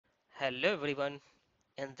Hello everyone.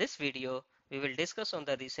 In this video, we will discuss on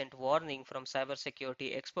the recent warning from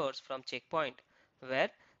cybersecurity experts from Checkpoint, where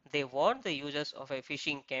they warn the users of a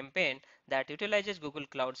phishing campaign that utilizes Google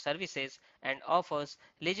Cloud services and offers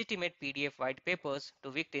legitimate PDF white papers to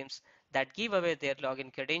victims that give away their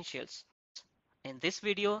login credentials. In this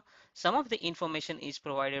video, some of the information is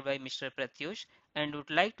provided by Mr. Prathyush and would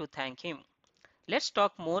like to thank him. Let's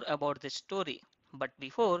talk more about this story. But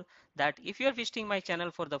before that, if you are visiting my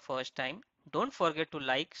channel for the first time, don't forget to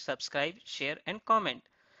like, subscribe, share and comment.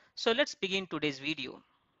 So let's begin today's video.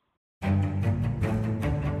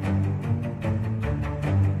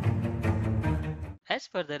 As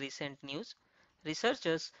per the recent news,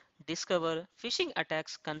 researchers discover phishing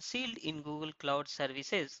attacks concealed in Google Cloud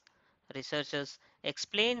services. Researchers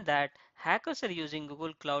explain that hackers are using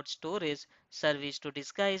Google Cloud Storage service to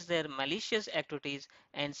disguise their malicious activities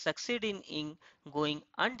and succeed in going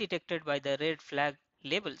undetected by the red flag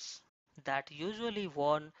labels that usually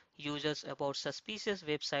warn users about suspicious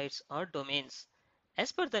websites or domains.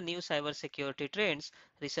 As per the new cybersecurity trends,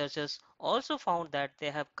 researchers also found that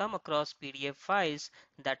they have come across PDF files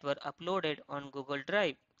that were uploaded on Google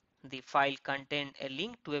Drive. The file contained a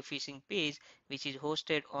link to a phishing page which is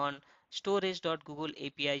hosted on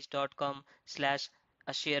storage.googleapis.com slash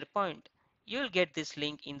a SharePoint. You'll get this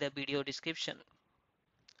link in the video description.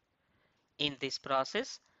 In this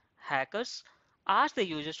process, hackers ask the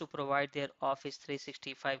users to provide their Office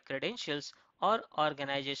 365 credentials or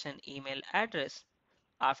organization email address.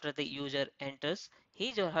 After the user enters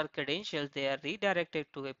his or her credentials, they are redirected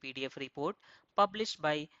to a PDF report published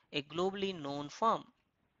by a globally known firm.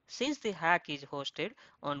 Since the hack is hosted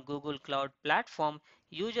on Google Cloud Platform,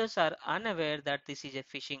 users are unaware that this is a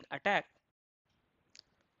phishing attack.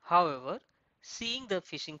 However, seeing the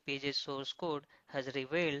phishing page's source code has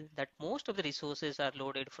revealed that most of the resources are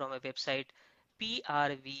loaded from a website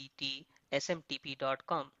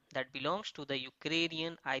prvtsmtp.com that belongs to the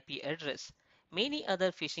Ukrainian IP address. Many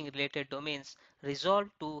other phishing related domains resolve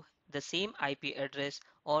to the same IP address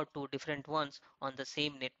or to different ones on the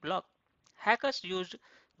same net block. Hackers used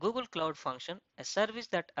Google Cloud Function, a service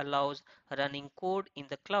that allows running code in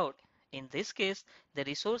the cloud. In this case, the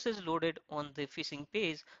resources loaded on the phishing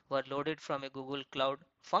page were loaded from a Google Cloud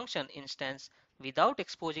Function instance without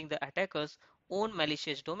exposing the attacker's own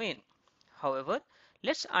malicious domain. However,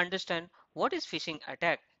 let's understand what is phishing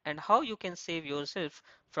attack and how you can save yourself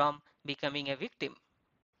from becoming a victim.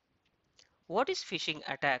 What is phishing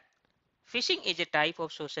attack? Phishing is a type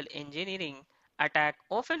of social engineering attack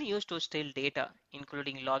often used to steal data,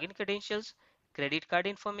 including login credentials, credit card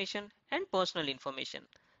information, and personal information.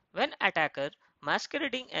 When attacker,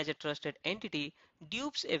 masquerading as a trusted entity,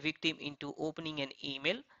 dupes a victim into opening an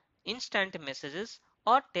email, instant messages,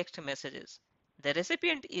 or text messages. The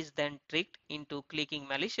recipient is then tricked into clicking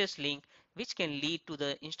malicious link which can lead to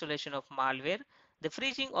the installation of malware, the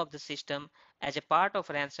freezing of the system as a part of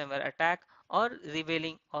ransomware attack or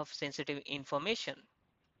revealing of sensitive information.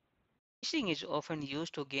 Phishing is often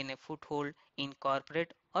used to gain a foothold in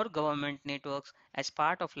corporate or government networks as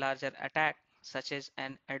part of larger attack such as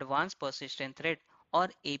an advanced persistent threat or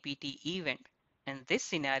APT event. In this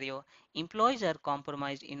scenario, employees are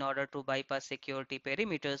compromised in order to bypass security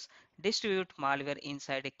perimeters, distribute malware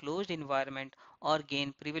inside a closed environment, or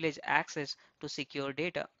gain privileged access to secure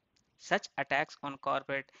data. Such attacks on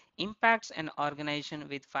corporate impacts an organization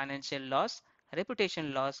with financial loss,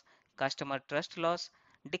 reputation loss, customer trust loss,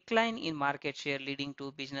 decline in market share leading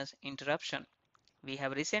to business interruption. We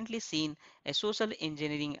have recently seen a social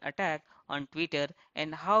engineering attack on Twitter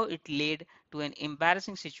and how it led to an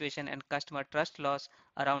embarrassing situation and customer trust loss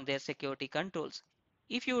around their security controls.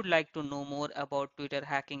 If you would like to know more about Twitter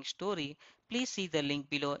hacking story, please see the link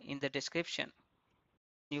below in the description.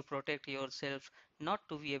 You protect yourself not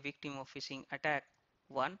to be a victim of phishing attack.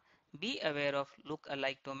 1. Be aware of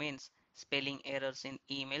look-alike domains, spelling errors in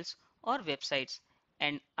emails or websites,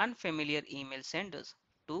 and unfamiliar email senders.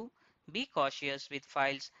 2. Be cautious with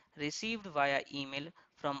files received via email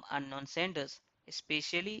from unknown senders,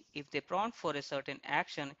 especially if they prompt for a certain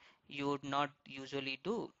action you would not usually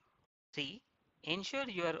do. 3. Ensure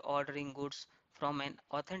you are ordering goods from an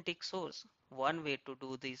authentic source. One way to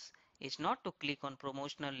do this is not to click on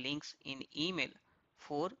promotional links in email.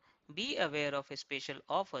 4. Be aware of special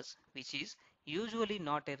offers, which is usually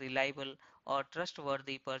not a reliable or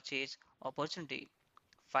trustworthy purchase opportunity.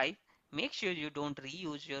 5. Make sure you don't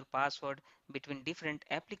reuse your password between different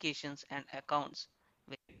applications and accounts.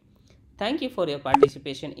 Thank you for your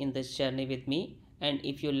participation in this journey with me, and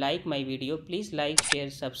if you like my video, please like, share,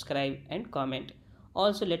 subscribe and comment.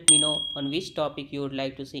 Also let me know on which topic you would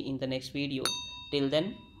like to see in the next video. Till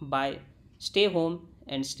then, bye. Stay home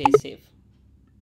and stay safe.